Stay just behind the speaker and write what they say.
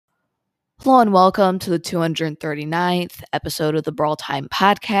Hello and welcome to the 239th episode of the Brawl Time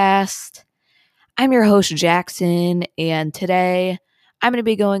Podcast. I'm your host, Jackson, and today I'm going to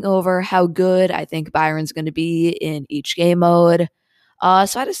be going over how good I think Byron's going to be in each game mode.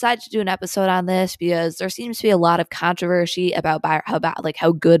 So I decided to do an episode on this because there seems to be a lot of controversy about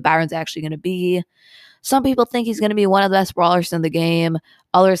how good Byron's actually going to be. Some people think he's going to be one of the best brawlers in the game.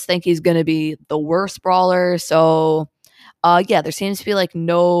 Others think he's going to be the worst brawler. So there seems to be like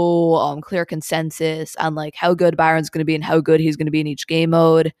no clear consensus on like how good Byron's going to be and how good he's going to be in each game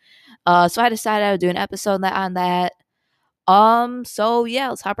mode. So I decided I would do an episode on that.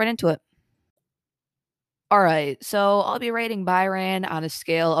 Let's hop right into it. All right, so I'll be rating Byron on a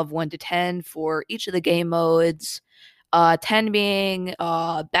scale of 1 to 10 for each of the game modes. 10 being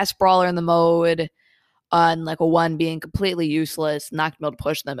best brawler in the mode, and like a 1 being completely useless, not gonna be able to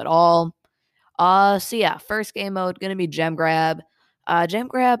push them at all. First game mode gonna be gem grab. Gem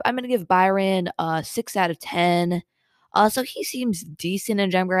grab, I'm gonna give Byron a 6 out of 10. So he seems decent in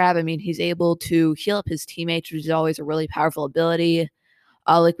gem grab. I mean, he's able to heal up his teammates, which is always a really powerful ability.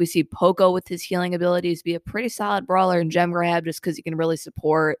 Like we see Poco with his healing abilities be a pretty solid brawler in gem grab just because he can really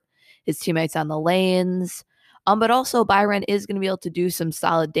support his teammates on the lanes. But also Byron is going to be able to do some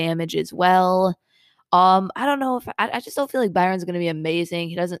solid damage as well. I don't know if I just don't feel like Byron's going to be amazing.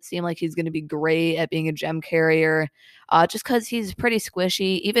 He doesn't seem like he's going to be great at being a gem carrier, just because he's pretty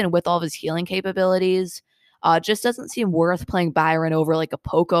squishy, even with all of his healing capabilities. Just doesn't seem worth playing Byron over like a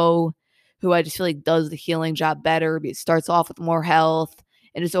Poco, who I just feel like does the healing job better. He starts off with more health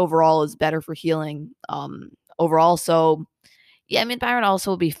and just overall is better for healing. Overall, so yeah, I mean Byron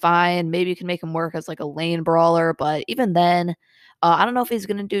also will be fine. Maybe you can make him work as like a lane brawler, but even then, I don't know if he's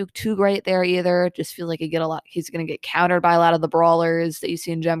gonna do too great there either. Just feel like he's gonna get countered by a lot of the brawlers that you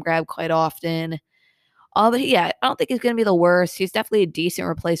see in Gem Grab quite often. But yeah, I don't think he's gonna be the worst. He's definitely a decent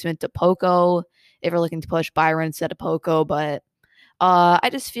replacement to Poco if you're looking to push Byron instead of Poco, but I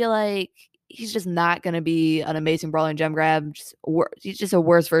just feel like he's just not going to be an amazing brawler in gem grab. He's just a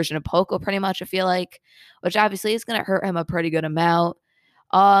worse version of Poco, pretty much. I feel like, which obviously is going to hurt him a pretty good amount.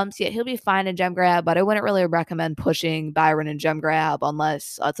 He'll be fine in gem grab, but I wouldn't really recommend pushing Byron in gem grab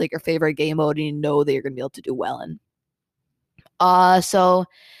unless it's like your favorite game mode and you know that you're going to be able to do well in. So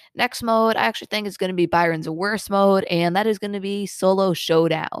next mode, I actually think is going to be Byron's worst mode, and that is going to be solo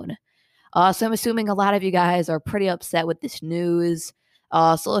showdown. So I'm assuming a lot of you guys are pretty upset with this news.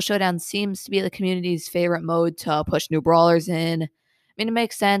 Solo Showdown seems to be the community's favorite mode to push new brawlers in. I mean, it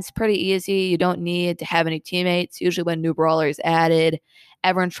makes sense, pretty easy. You don't need to have any teammates. Usually, when new brawler is added,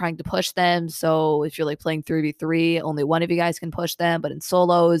 everyone's trying to push them. So if you're like playing 3v3, only one of you guys can push them. But in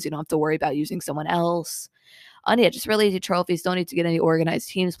solos, you don't have to worry about using someone else. And yeah, just really easy trophies. Don't need to get any organized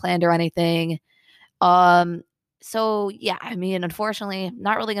teams planned or anything. Um, I mean, unfortunately,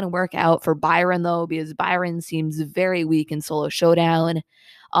 not really going to work out for Byron though, because Byron seems very weak in solo showdown,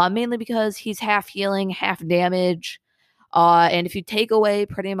 mainly because he's half healing, half damage. And if you take away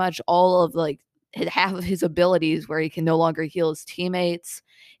pretty much all of like half of his abilities where he can no longer heal his teammates,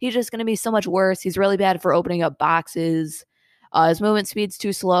 he's just going to be so much worse. He's really bad for opening up boxes. His movement speed's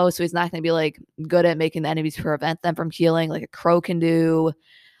too slow, so he's not going to be like good at making the enemies prevent them from healing like a Crow can do.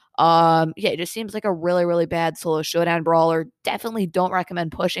 It just seems like a really, really bad solo showdown brawler. Definitely don't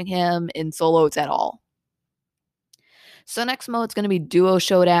recommend pushing him in solos at all. So next mode's going to be duo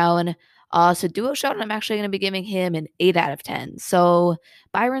showdown. So duo showdown, I'm actually going to be giving him an 8 out of 10. So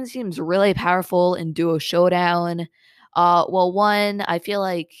Byron seems really powerful in duo showdown. One, I feel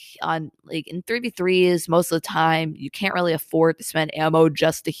like in 3v3s, most of the time, you can't really afford to spend ammo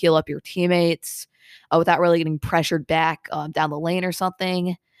just to heal up your teammates without really getting pressured back down the lane or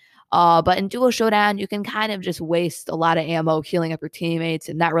something. But in duo showdown, you can kind of just waste a lot of ammo healing up your teammates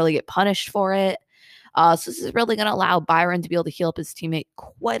and not really get punished for it. So this is really going to allow Byron to be able to heal up his teammate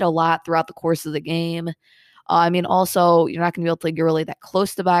quite a lot throughout the course of the game. Also, you're not going to be able to get really that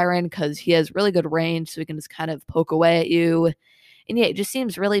close to Byron because he has really good range, so he can just kind of poke away at you. And yeah, it just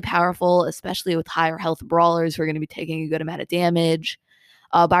seems really powerful, especially with higher health brawlers who are going to be taking a good amount of damage.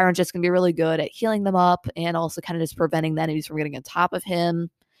 Byron's just going to be really good at healing them up and also kind of just preventing the enemies from getting on top of him.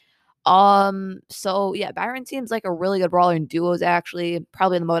 Byron seems like a really good brawler in duos, actually.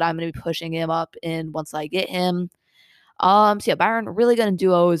 Probably the mode I'm gonna be pushing him up in once I get him. Byron really good in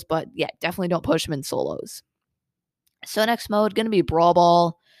duos, but yeah, definitely don't push him in solos. So next mode gonna be Brawl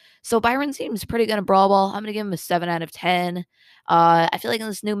Ball. So Byron seems pretty good in Brawl Ball. I'm gonna give him a 7 out of 10. I feel like in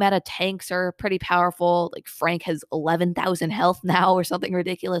this new meta, tanks are pretty powerful. Like Frank has 11,000 health now, or something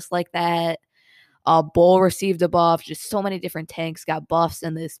ridiculous like that. Bull received a buff. Just so many different tanks got buffs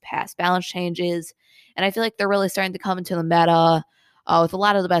in this past balance changes. And I feel like they're really starting to come into the meta. with a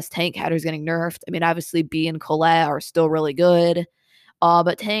lot of the best tank counters getting nerfed. I mean, obviously, B and Colette are still really good.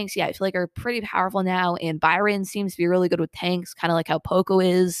 But tanks, yeah, I feel like are pretty powerful now, and Byron seems to be really good with tanks, kind of like how Poco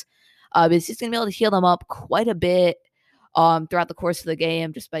is. But he's just gonna be able to heal them up quite a bit throughout the course of the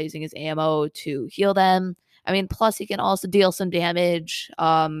game just by using his ammo to heal them. I mean, plus he can also deal some damage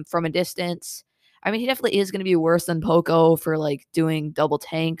from a distance. I mean, he definitely is going to be worse than Poco for like doing double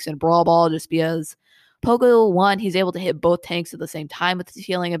tanks and Brawl Ball just because Poco, one, he's able to hit both tanks at the same time with his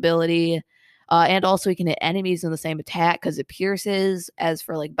healing ability. And also he can hit enemies in the same attack because it pierces. As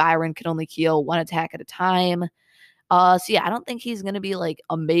for like Byron can only heal one attack at a time. So yeah, I don't think he's gonna be like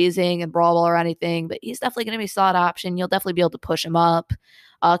amazing in Brawl Ball or anything, but he's definitely gonna be a solid option. You'll definitely be able to push him up.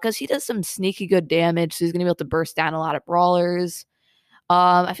 Because he does some sneaky good damage, so he's gonna be able to burst down a lot of brawlers.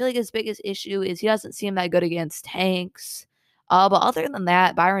 I feel like his biggest issue is he doesn't seem that good against tanks. But other than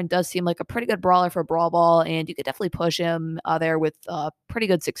that, Byron does seem like a pretty good brawler for Brawl Ball, and you could definitely push him there with pretty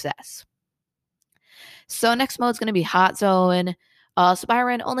good success. So next mode is going to be Hot Zone. So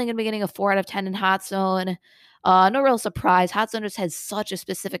Byron only going to be getting a 4 out of 10 in Hot Zone. No real surprise. Hot Zone just has such a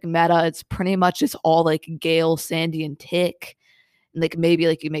specific meta. It's pretty much just all like Gale, Sandy, and Tick. And like maybe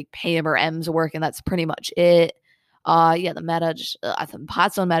like you make Pam or M's work, and that's pretty much it. Yeah, the meta just the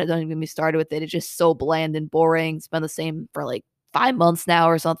Hot Zone meta don't even get me started with it. It's just so bland and boring. It's been the same for like 5 months now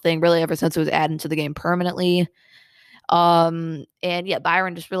or something, really ever since it was added to the game permanently. And yeah,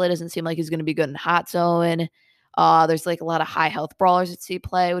 Byron just really doesn't seem like he's going to be good in Hot Zone. There's like a lot of high health brawlers at C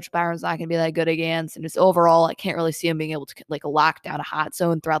play, which Byron's not going to be that good against. And just overall, I can't really see him being able to like lock down a Hot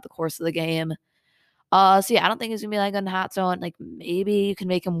Zone throughout the course of the game. So yeah, I don't think he's gonna be like good in Hot Zone. Like maybe you can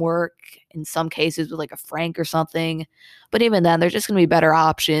make him work in some cases with like a Frank or something, but even then, there's just gonna be better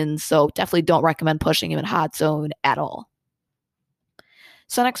options. So definitely don't recommend pushing him in Hot Zone at all.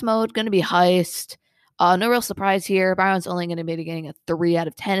 So next mode gonna be Heist. No real surprise here. Byron's only gonna be getting a 3 out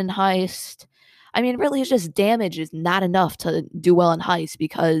of 10 in Heist. I mean, really, it's just damage is not enough to do well in Heist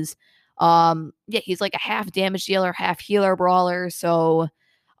because, yeah, he's like a half damage dealer, half healer brawler. So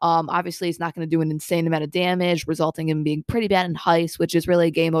obviously, he's not going to do an insane amount of damage, resulting in being pretty bad in Heist, which is really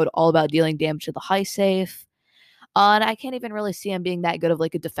a game mode all about dealing damage to the Heist safe. And I can't even really see him being that good of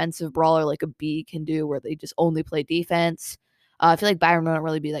like a defensive brawler like a B can do, where they just only play defense. I feel like Byron won't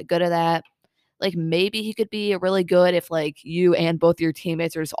really be that good at that. Like maybe he could be really good if like you and both your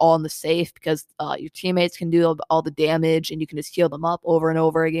teammates are just all in the safe because your teammates can do all the damage and you can just heal them up over and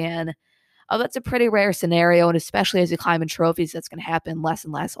over again. That's a pretty rare scenario, and especially as you climb in trophies, that's going to happen less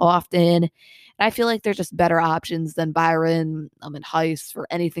and less often. And I feel like there's just better options than Byron and Heist for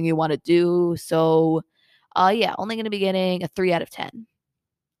anything you want to do. So, yeah, only going to be getting a 3 out of 10.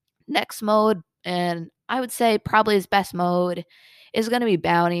 Next mode, and I would say probably his best mode, is going to be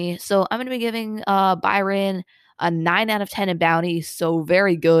Bounty. So I'm going to be giving Byron a 9 out of 10 in Bounty. So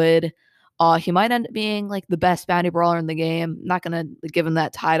very good. He might end up being like the best bounty brawler in the game. I'm not gonna give him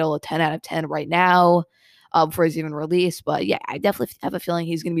that title a 10 out of 10 right now, before he's even released. But yeah, I definitely have a feeling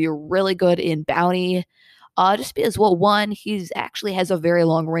he's gonna be really good in bounty. Just because well, one, he's actually has a very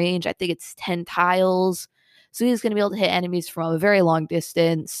long range. I think it's 10 tiles, so he's gonna be able to hit enemies from a very long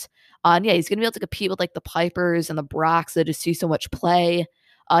distance. And yeah, he's gonna be able to compete with like the Pipers and the Brocks that just see so much play.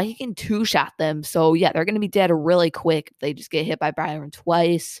 He can two shot them, so yeah, they're gonna be dead really quick if they just get hit by Byron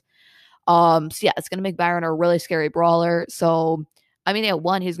twice. So yeah, it's gonna make Byron a really scary brawler. So I mean, at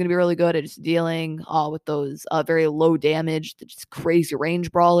one, he's gonna be really good at just dealing with those very low damage, just crazy range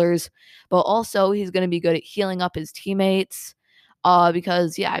brawlers. But also, he's gonna be good at healing up his teammates.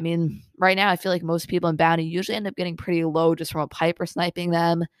 Because yeah, I mean, right now I feel like most people in Bounty usually end up getting pretty low just from a Piper sniping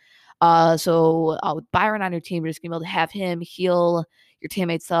them. So with Byron on your team, you're just gonna be able to have him heal your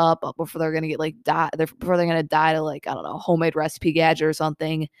teammates up before they're gonna get like before they're gonna die to like I don't know homemade recipe gadget or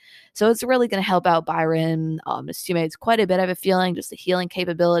something. So it's really gonna help out Byron, his teammates quite a bit. I have a feeling just the healing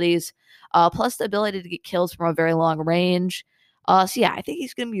capabilities, plus the ability to get kills from a very long range. So yeah, I think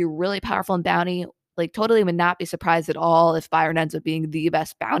he's gonna be really powerful in Bounty. Like totally would not be surprised at all if Byron ends up being the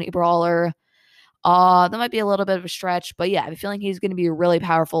best bounty brawler. That might be a little bit of a stretch, but yeah, I have a feeling he's going to be really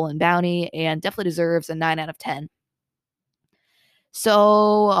powerful in Bounty and definitely deserves a 9 out of 10.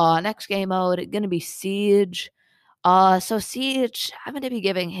 So, next game mode going to be Siege. So Siege, I'm going to be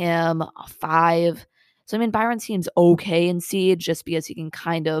giving him a 5. So I mean, Byron seems okay in Siege just because he can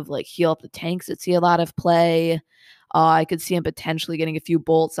kind of like heal up the tanks that see a lot of play. I could see him potentially getting a few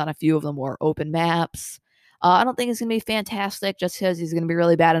bolts on a few of the more open maps. I don't think he's going to be fantastic just because he's going to be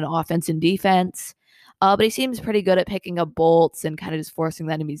really bad in offense and defense. But he seems pretty good at picking up bolts and kind of just forcing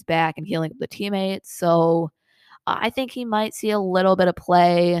the enemies back and healing up the teammates. So I think he might see a little bit of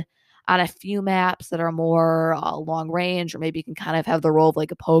play. on a few maps that are more long range, or maybe he can kind of have the role of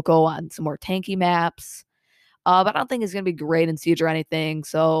like a Poco on some more tanky maps. But I don't think he's going to be great in Siege or anything,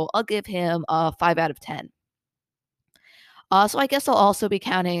 so I'll give him a 5 out of 10. So I guess I'll also be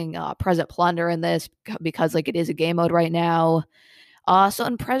counting Present Plunder in this because like it is a game mode right now. So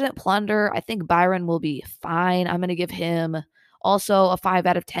in Present Plunder, I think Byron will be fine. I'm gonna give him also a 5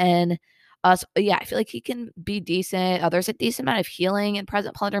 out of 10. So yeah, I feel like he can be decent. There's a decent amount of healing in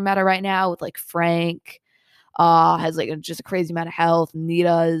Present Plunder meta right now with like Frank. Has like just a crazy amount of health.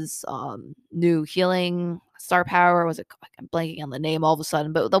 Nita's new healing star power was it? I'm blanking on the name all of a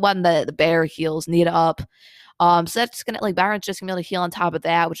sudden, but the one that the bear heals Nita up. So that's gonna like Byron's just gonna be able to heal on top of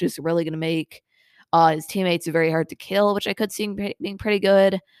that, which is really gonna make his teammates are very hard to kill, which I could see being pretty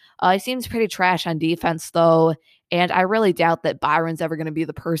good. He seems pretty trash on defense, though, and I really doubt that Byron's ever going to be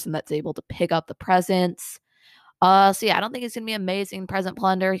the person that's able to pick up the presents. So yeah, I don't think he's going to be amazing in Present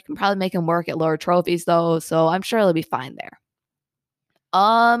Plunder. You can probably make him work at lower trophies, though, so I'm sure he'll be fine there.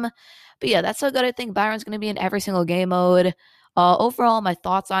 Um, but yeah, that's so good. I think Byron's going to be in every single game mode. Overall, my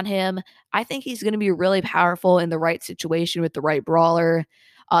thoughts on him, I think he's going to be really powerful in the right situation with the right brawler.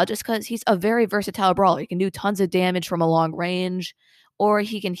 Just because he's a very versatile brawler. He can do tons of damage from a long range, or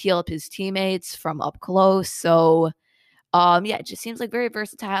he can heal up his teammates from up close. So, yeah, it just seems like very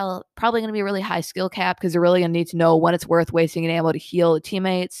versatile. Probably going to be a really high skill cap because you're really going to need to know when it's worth wasting an ammo to heal the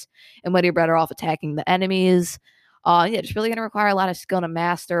teammates and when you're better off attacking the enemies. Yeah, it's really going to require a lot of skill to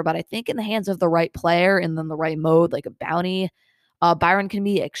master, but I think in the hands of the right player and then the right mode, like a bounty, Byron can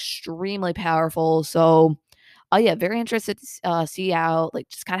be extremely powerful. So, yeah, very interested to see how, like,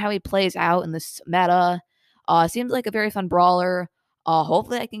 just kind of how he plays out in this meta. Seems like a very fun brawler.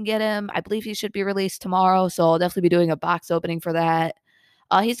 Hopefully, I can get him. I believe he should be released tomorrow, so I'll definitely be doing a box opening for that.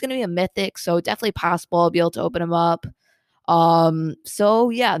 He's going to be a mythic, so definitely possible I'll be able to open him up. So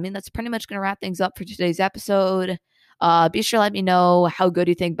yeah, I mean, that's pretty much going to wrap things up for today's episode. Be sure to let me know how good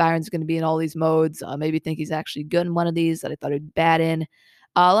you think Byron's going to be in all these modes. Maybe think he's actually good in one of these that I thought he'd be bad in.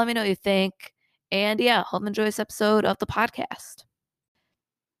 Let me know what you think. And yeah, hope you enjoy this episode of the podcast.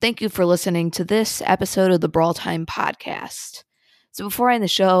 Thank you for listening to this episode of the Brawl Time podcast. So before I end the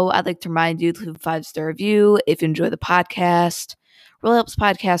show, I'd like to remind you to leave a 5-star review if you enjoy the podcast. Really helps the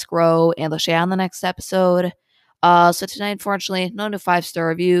podcast grow, and I'll share on the next episode. So tonight, unfortunately, no new 5-star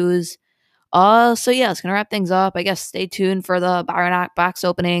reviews. So yeah, it's gonna wrap things up. I guess stay tuned for the Byron box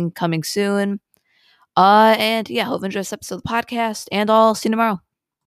opening coming soon. And yeah, hope you enjoy this episode of the podcast, and I'll see you tomorrow.